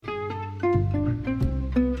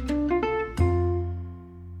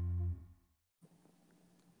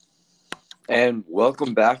And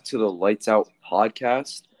welcome back to the Lights Out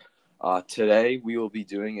podcast. Today we will be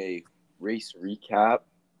doing a race recap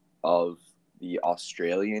of the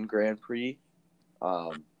Australian Grand Prix.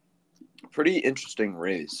 Pretty interesting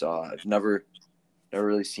race. I've never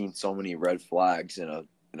really seen so many red flags in a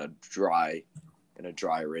dry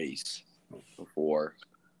race before.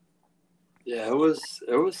 Yeah, it was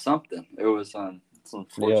something. It's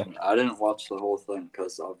unfortunate. I didn't watch the whole thing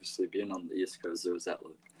because obviously being on the East Coast, it was at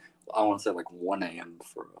I want to say 1 a.m.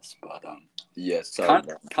 for us, but Yes,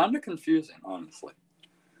 kind of confusing, honestly.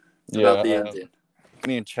 Yeah, About the ending.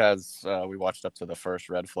 Me and Chaz, we watched up to the first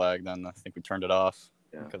red flag. Then I think we turned it off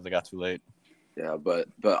because it got too late. Yeah, but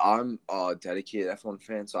I'm a dedicated F1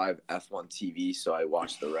 fan, so I have F1 TV, so I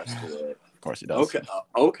watch the rest of it. Of course he does.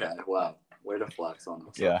 Okay, wow. Way to flex on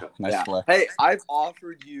us. Yeah, okay. nice flex. Hey, I've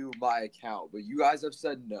offered you my account, but you guys have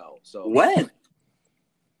said no. So When?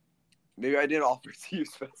 Maybe I did offer it to you,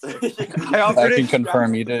 Spencer. I can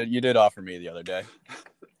confirm you did offer me the other day.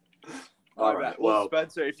 All right. Well,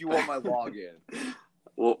 Spencer, if you want my login,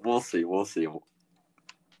 we'll see.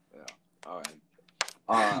 Yeah. All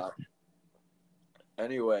right.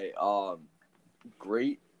 Anyway,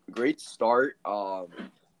 great start.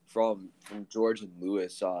 From George and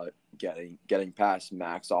Lewis. Getting past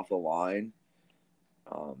Max off the line.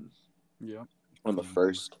 Yeah. On the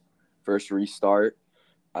first restart.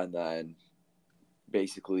 And then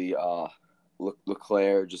basically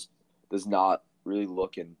Leclerc just does not really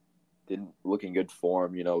didn't look in good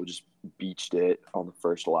form, just beached it on the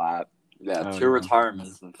first lap. Yeah, two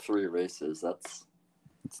retirements in 3 races.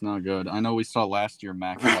 It's not good. I know we saw last year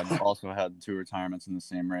Max also had 2 retirements in the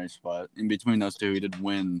same race, but in between those two, he did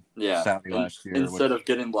win Saudi last year. Instead of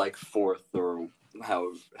getting 4th or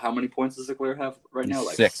how many points does Leclerc have right now?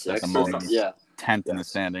 6 at the moment. Yeah. 10th in the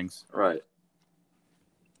standings. Right.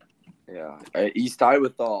 Yeah, he's tied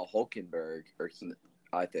with Hülkenberg,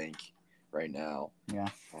 I think, right now. Yeah.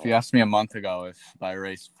 If you asked me a month ago if by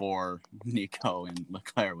race 4 Nico and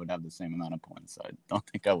Leclerc would have the same amount of points, I don't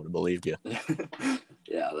think I would have believed you.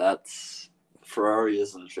 Yeah, that's Ferrari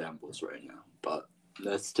is in shambles right now, but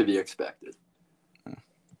that's to be expected.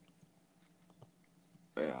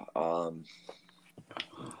 Yeah.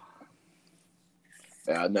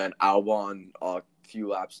 Yeah, and then Albon a few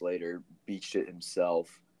laps later beached it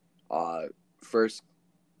himself. First,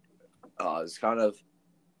 it's kind of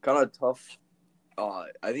tough. I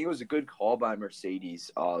think it was a good call by Mercedes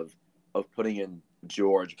of putting in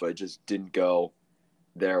George, but it just didn't go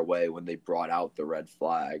their way when they brought out the red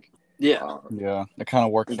flag. Yeah. Yeah. It kind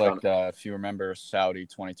of works like if you remember Saudi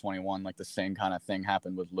 2021, the same kind of thing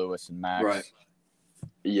happened with Lewis and Max. Right.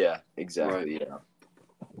 Yeah, exactly. Right.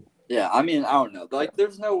 Yeah, I mean, I don't know.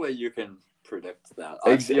 There's no way you can predict that.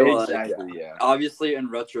 Exactly, yeah. Obviously, in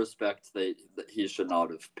retrospect, he should not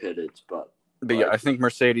have pitted, but yeah, I think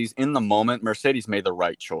Mercedes in the moment, Mercedes made the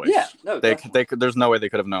right choice. Yeah, no, they could. There's no way they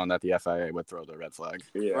could have known that the FIA would throw the red flag.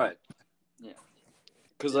 Yeah, right. Yeah,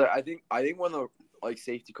 because I think when the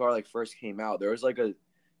safety car first came out, there was a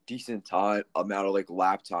decent amount of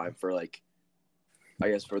lap time for I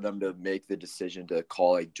guess for them to make the decision to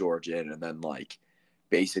call George in, and then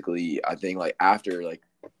basically I think after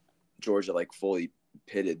George had fully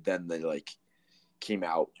pitted, then they came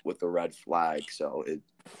out with the red flag. So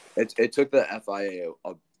it took the FIA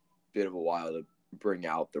a bit of a while to bring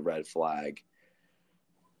out the red flag.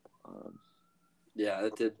 Yeah,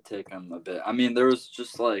 it did take him a bit. I mean, there was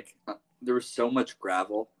just there was so much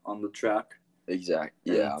gravel on the track.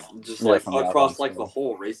 Exactly. Yeah. Just across the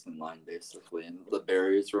whole racing line basically, and the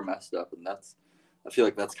barriers were messed up, and I feel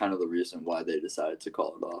that's kind of the reason why they decided to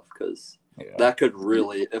call it off, because that could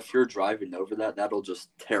really, if you're driving over that'll just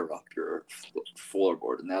tear up your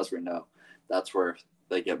floorboard, and as we know, that's where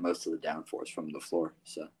they get most of the downforce from the floor.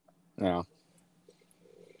 So yeah,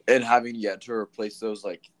 and having to replace those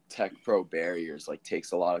Tech Pro barriers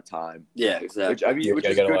takes a lot of time. Yeah, exactly. Which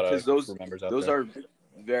is good because those are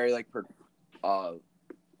very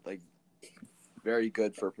very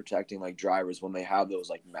good for protecting drivers when they have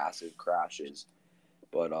those massive crashes.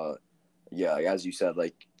 But yeah, as you said,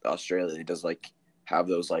 Australia does have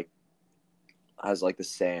those has the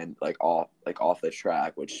sand off the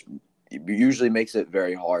track, which usually makes it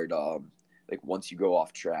very hard. Once you go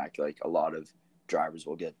off track, a lot of drivers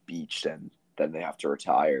will get beached and then they have to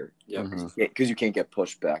retire. Yeah, because you can't get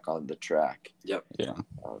pushed back on the track. Yep. Yeah.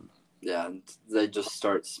 Yeah, and they just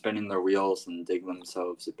start spinning their wheels and dig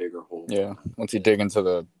themselves a bigger hole. Yeah, once you dig into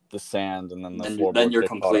the sand and then the floorboard, then you're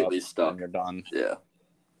completely stuck. And you're done. Yeah.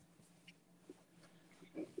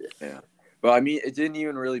 Yeah, but I mean, it didn't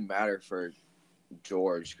even really matter for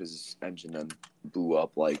George because his engine then blew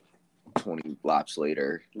up 20 laps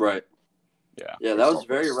later. Right. Yeah, that was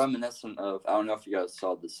very reminiscent of. I don't know if you guys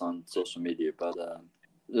saw this on social media, but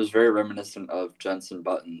it was very reminiscent of Jenson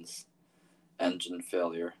Button's engine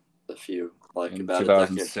failure. A few in about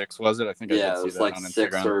 2006 was it? I think I did see it was that like on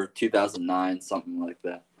 6 Instagram. or 2009, something like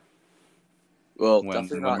that. Well, when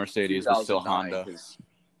Mercedes was still Honda,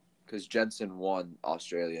 because Jenson won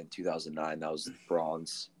Australia in 2009. That was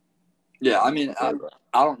bronze. Yeah, I mean, I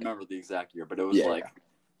don't remember the exact year, but it was late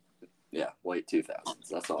 2000s.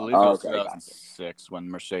 That's all. I believe it was 2006 when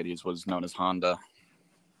Mercedes was known as Honda.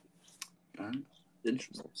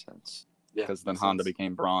 Interesting sense. Yeah, because then Honda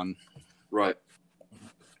became Braun. Right.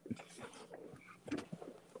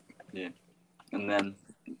 Yeah, and then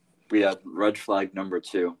we had red flag number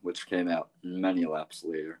 2, which came out many laps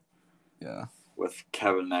later. Yeah. With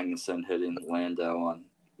Kevin Magnussen hitting Lando on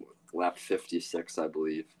lap 56, I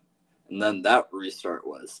believe. And then that restart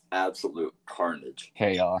was absolute carnage.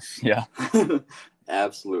 Chaos, yeah.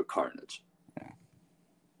 Absolute carnage. Yeah.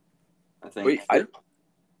 I think.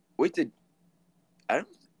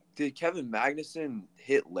 Did Kevin Magnussen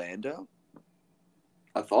hit Lando?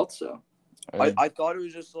 I thought so. I thought it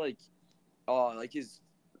was just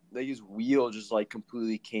his wheel just like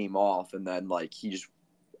completely came off, and then like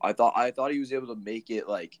I thought he was able to make it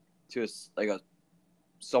like to a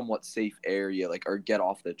somewhat safe area, like, or get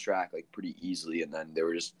off the track like pretty easily, and then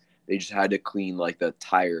they just had to clean like the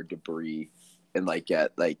tire debris and like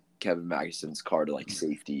get like Kevin Magnussen's car to like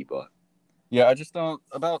safety. But yeah, I just don't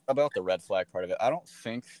about the red flag part of it. I don't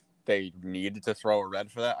think they needed to throw a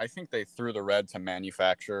red for that. I think they threw the red to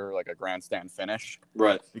manufacture like a grandstand finish.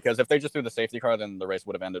 Right. Because if they just threw the safety car, then the race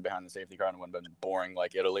would have ended behind the safety car and would have been boring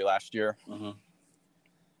like Italy last year. Mm-hmm.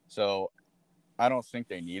 So I don't think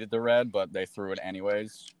they needed the red, but they threw it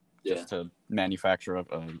anyways just to manufacture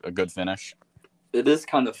a good finish. It is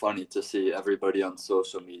kind of funny to see everybody on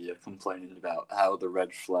social media complaining about how the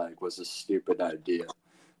red flag was a stupid idea.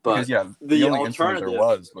 But because, the only alternative there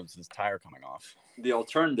was his tire coming off. The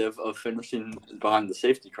alternative of finishing behind the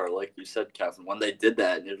safety car, like you said, Kevin, when they did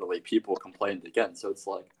that in Italy, people complained again. So it's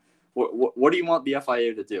like, what do you want the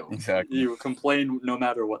FIA to do? Exactly. You complain no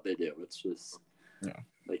matter what they do. It's just,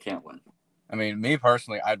 they can't win. I mean, me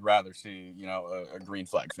personally, I'd rather see, a green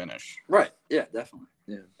flag finish. Right. Yeah, definitely.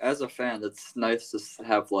 Yeah. As a fan, it's nice to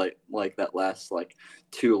have like that last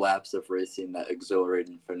 2 laps of racing, that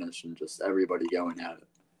exhilarating finish, and just everybody going at it.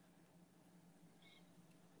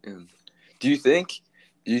 Yeah. Do you think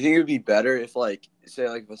it would be better if say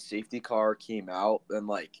if a safety car came out and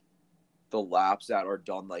the laps that are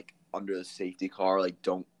done under the safety car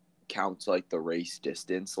don't count to the race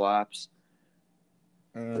distance laps?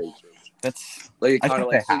 That's kind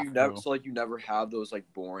of you never have those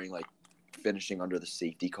boring finishing under the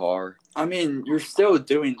safety car. I mean, you're still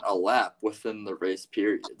doing a lap within the race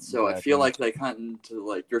period, so I feel like they kind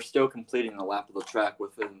of you're still completing a lap of the track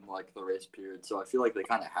within the race period. So I feel like they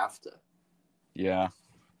kind of have to. Yeah.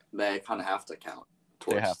 They kind of have to count.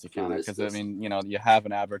 They have to count it because I mean, you have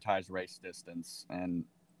an advertised race distance, and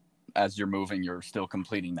as you're moving, you're still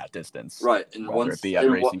completing that distance, right? And whether it be at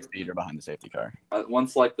racing speed or behind the safety car.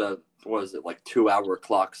 Once the 2-hour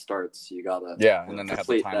clock starts, you gotta and then they have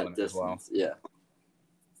the time limit distance. as well.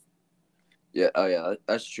 Yeah. Oh yeah,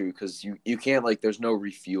 that's true because you can't there's no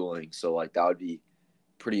refueling, so that would be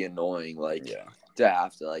pretty annoying. To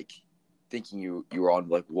have to thinking you were on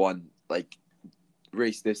one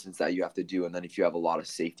race distance that you have to do, and then if you have a lot of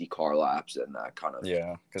safety car laps, and that kind of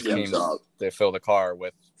because teams they fill the car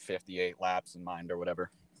with 58 laps in mind or whatever.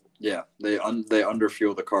 Yeah, they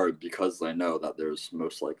underfuel the car because they know that there's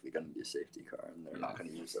most likely going to be a safety car, and they're not going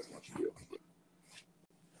to use as much fuel.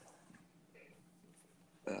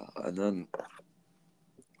 And then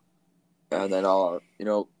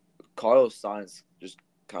Carlos Sainz just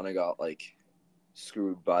kind of got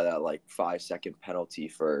screwed by that 5-second penalty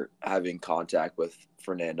for having contact with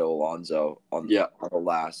Fernando Alonso on the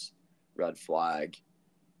last red flag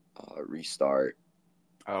restart.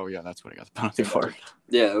 Oh yeah, that's what he got the penalty for.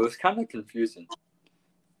 Yeah, it was kind of confusing.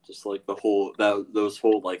 Just those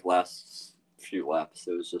whole last few laps,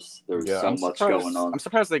 it was just there was so much going on. I'm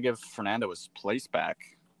surprised they give Fernando his place back.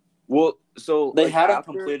 Well, so they hadn't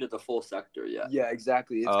completed the full sector yet. Yeah,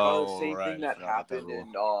 exactly. It's kind of the same thing that happened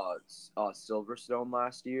in Silverstone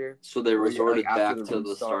last year. So they resorted back to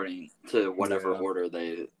the starting to whatever order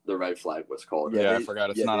the red flag was called. Yeah, I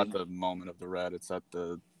forgot. It's not at the moment of the red. It's at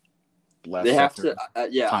the last. They have to.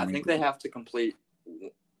 I think they have to complete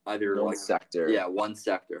either one sector. Yeah, one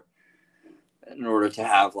sector, in order to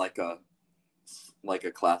have a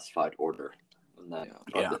classified order. And then,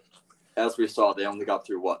 as we saw, they only got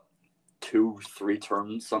through 2-3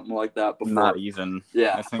 turns, something like that. Before, not even.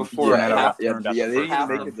 Yeah, I think before Fernando they didn't even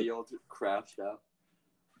make the field crashed out.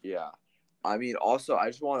 Yeah. I mean, also, I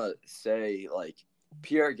just want to say, like,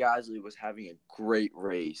 Pierre Gasly was having a great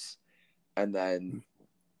race and then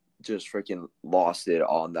just freaking lost it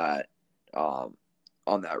on that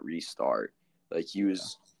restart. Like, he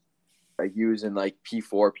was in, like,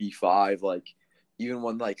 P4, P5. Like, even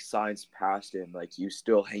when, like, Sainz passed him, like, he was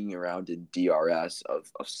still hanging around in DRS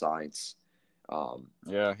of Sainz.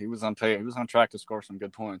 Yeah, he was on pace. He was on track to score some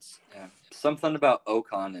good points. Yeah, something about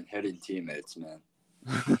Ocon and hitting teammates, man.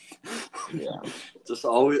 Yeah, just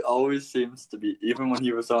always seems to be. Even when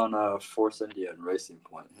he was on Force India and Racing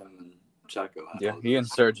Point, him and Checo. Yeah, he and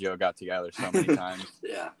Sergio got together so many times.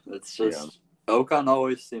 Yeah, it's just Ocon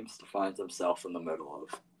always seems to find himself in the middle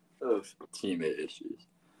of teammate issues.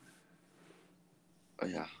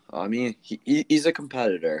 Yeah, I mean, he's a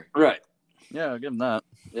competitor, right? Yeah, I'll give him that.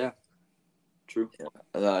 Yeah, true. Yeah.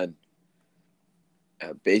 And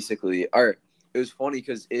then basically, it was funny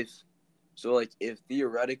because if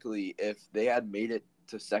theoretically, if they had made it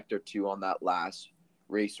to Sector 2 on that last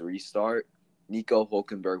race restart, Nico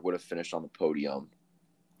Hülkenberg would have finished on the podium.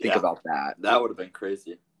 Think about that. That would have been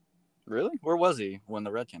crazy. Really? Where was he when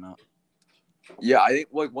the red came out? Yeah, I think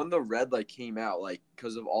like when the red came out, like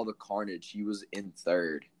because of all the carnage, he was in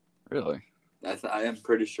third. Really? I am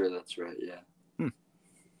pretty sure that's right. Yeah.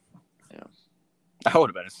 Yeah. That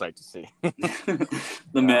would have been a sight to see.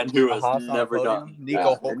 The man who has never done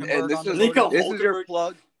Nico Hülkenberg. And this is your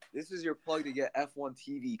plug. This is your plug to get F1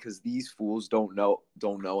 TV because these fools don't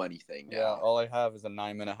know anything. Yeah, all I have is a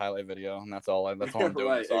 9-minute highlight video, and that's all I'm doing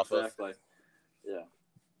right, this off exactly. Yeah.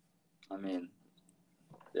 I mean,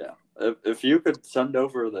 yeah. If you could send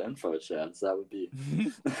over the info, Chance, that would be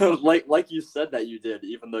like you said that you did,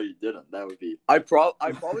 even though you didn't. That would be. I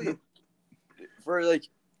probably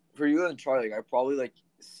for you and Charlie, I probably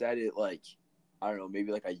said it I don't know,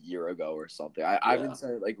 maybe a year ago or something. I haven't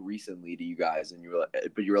said it recently to you guys, and you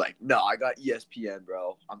were like, no, I got ESPN,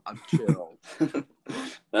 bro. I'm chill.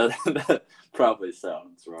 that probably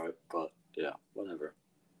sounds right, but yeah, whatever.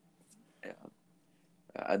 Yeah,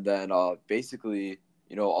 and then basically,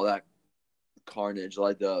 all that carnage,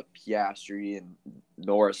 like the Piastri and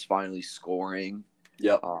Norris finally scoring.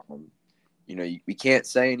 Yep. We can't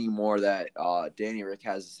say anymore that Danny Rick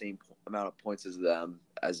has the same amount of points as them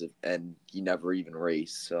and he never even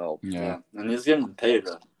raced. So yeah, and he's getting paid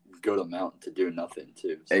a good amount to do nothing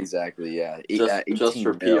too. So. Exactly. Yeah. Just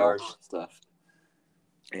for PR stuff.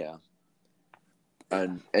 Yeah.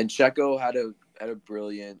 And Checo had a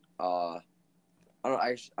brilliant. I don't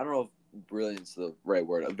know if brilliant's the right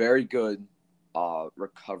word. A very good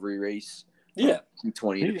recovery race. Yeah.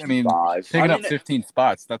 P20 to P5. Picking up 15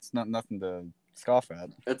 spots, that's nothing to scoff at.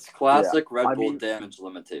 It's classic Red Bull damage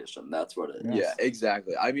limitation. That's what it is. Yeah,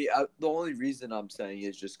 exactly. I mean, the only reason I'm saying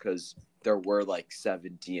is just because there were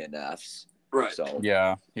 7 DNFs. Right. So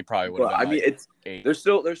yeah, he probably would have. I mean, it's 8. They're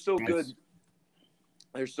still good.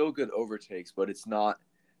 They're still good overtakes, but it's not.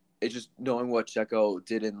 It's just knowing what Checo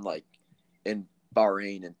did in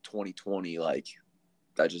Bahrain in 2020,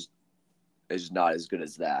 that just is not as good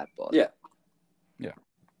as that. But yeah.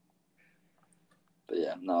 But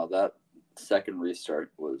yeah, no, that second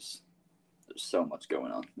restart there's so much going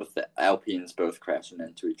on with the Alpines both crashing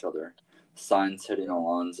into each other, Sainz hitting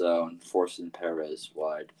Alonso and forcing Perez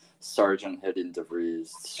wide, Sargent hitting De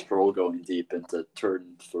Vries, Stroll going deep into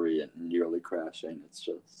turn 3 and nearly crashing. It's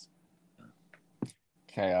just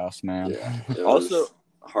chaos, man. Yeah, it was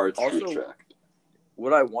hard to keep track.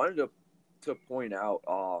 What I wanted to point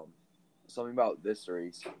out, something about this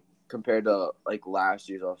race compared to last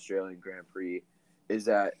year's Australian Grand Prix, is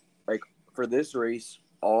that for this race,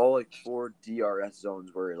 all 4 DRS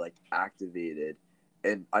zones were activated,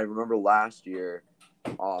 and I remember last year,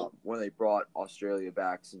 when they brought Australia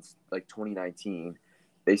back since 2019,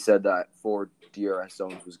 they said that 4 DRS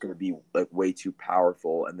zones was going to be way too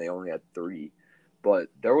powerful, and they only had 3. But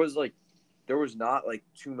there was not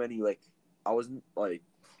too many I wasn't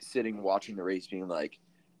sitting watching the race being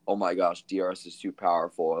oh my gosh, DRS is too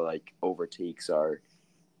powerful, or overtakes are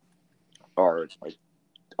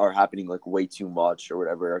happening way too much or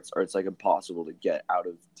whatever, or it's impossible to get out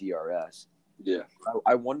of DRS. Yeah.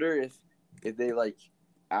 I wonder if they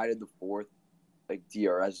added the 4th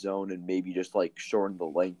DRS zone and maybe just shortened the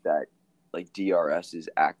length that DRS is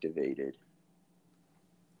activated.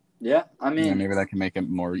 Yeah, I mean, maybe that can make it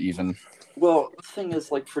more even. Well, the thing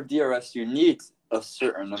is, for DRS, you need a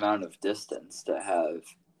certain amount of distance to have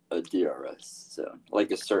a DRS zone,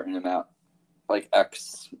 a certain amount,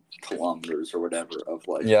 X kilometers or whatever of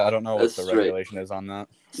Yeah, I don't know what the regulation is on that.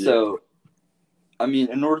 So, I mean,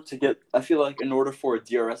 I feel like in order for a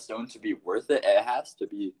DRS zone to be worth it, it has to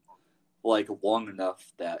be like long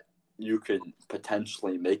enough that you can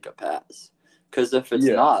potentially make a pass. Because if it's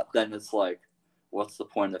not, then it's like, what's the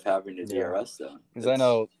point of having a DRS zone? Because I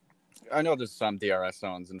know there's some DRS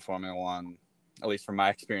zones in Formula One, at least from my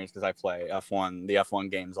experience, because I play the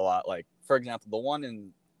F1 games a lot. Like, for example, the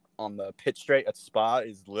one on the pit straight at Spa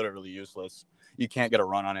is literally useless. You can't get a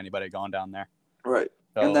run on anybody going down there. Right.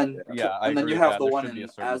 So, and then you have the one in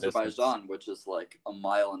Azerbaijan, distance, which is like 1.5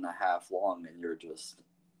 miles long, and you're just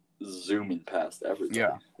zooming past everything.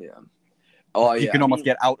 Yeah. Oh, yeah. You can almost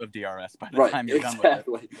get out of DRS by the time you're done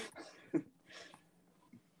with it.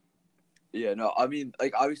 Yeah, no, I mean,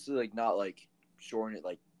 like, obviously, like, not, like, shorting it,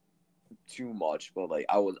 like, too much, but, like,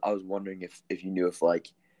 I was wondering if you knew if, like,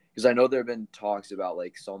 because I know there have been talks about,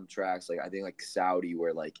 like, some tracks, like, I think, like, Saudi,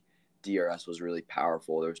 where, like, DRS was really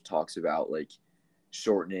powerful. There's talks about, like,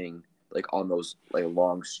 shortening, like, on those, like,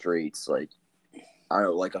 long straights, like, I don't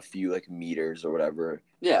know, like, a few, like, meters or whatever.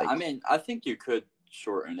 Yeah, like, I mean, I think you could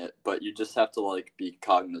shorten it, but you just have to, like, be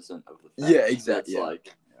cognizant of the fact Yeah, exactly.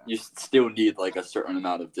 Like, you still need, like, a certain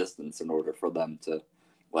amount of distance in order for them to,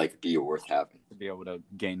 like, be worth having. To be able to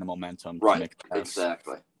gain the momentum. Right, to make the pass.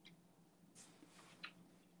 Exactly.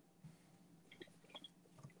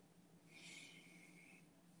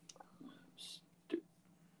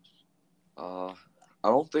 I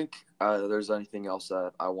don't think there's anything else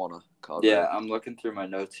that I want to cover. Yeah, I'm looking through my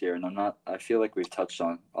notes here, and I feel like we've touched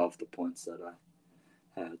on all of the points that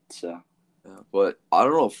I had, so. Yeah, but I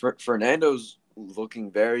don't know. Fernando's looking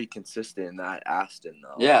very consistent in that Aston,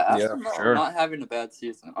 though. Yeah, Aston sure. Not having a bad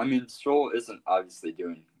season. I mean, Stroll isn't obviously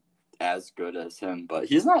doing as good as him, but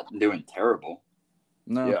he's not doing terrible.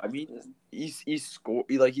 No. Yeah, I mean, he's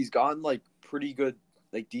gotten like pretty good,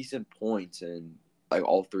 like decent points in like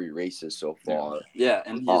all 3 races so far. Yeah,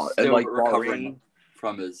 and he's still like recovering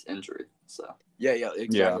from his injury. So. Yeah,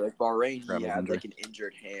 exactly. Yeah. Like Bahrain, he had injury. like an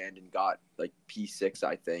injured hand and got like P6,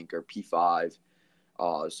 I think, or P5.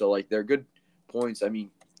 So like they're good points. I mean,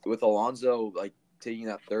 with Alonso like taking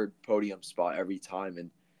that 3rd podium spot every time and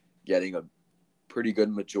getting a pretty good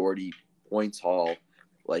majority points haul,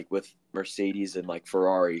 like with Mercedes and like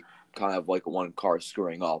Ferrari, kind of like one car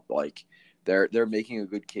screwing up, like they're making a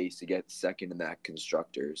good case to get 2nd in that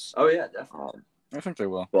constructors. Oh yeah, definitely. I think they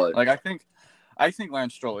will. But like I think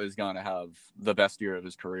Lance Stroll is going to have the best year of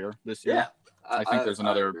his career this year. Yeah, I think there's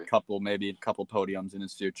another couple podiums in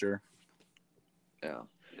his future. Yeah.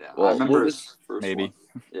 Well, I remember his first maybe.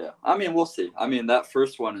 One. Yeah, I mean, we'll see. I mean, that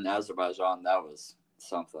first one in Azerbaijan, that was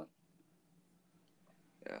something.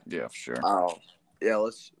 Yeah, for sure. Yeah,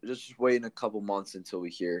 let's just wait in a couple months until we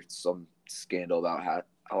hear some scandal about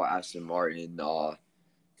how Aston Martin,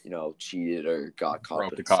 cheated or got caught.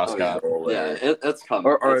 Broke the cost cap. Yeah, it's coming.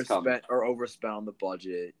 Or overspent on the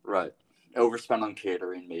budget. Right. Overspent on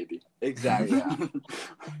catering, maybe. Exactly.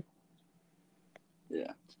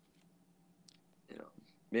 Yeah.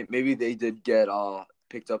 Maybe they did get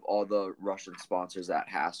picked up all the Russian sponsors that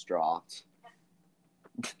Haas dropped.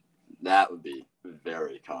 That would be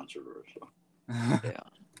very controversial. Yeah.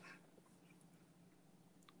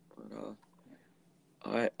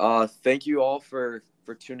 All right. Thank you all for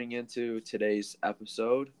tuning into today's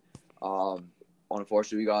episode.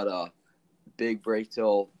 Unfortunately, we got a big break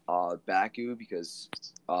till Baku because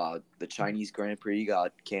the Chinese Grand Prix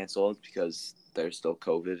got canceled because there's still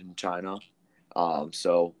COVID in China.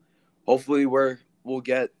 So hopefully we'll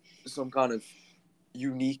get some kind of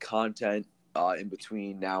unique content in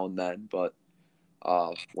between now and then. But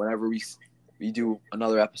whenever we do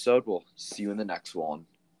another episode, we'll see you in the next one.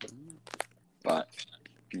 Bye.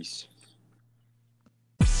 Peace.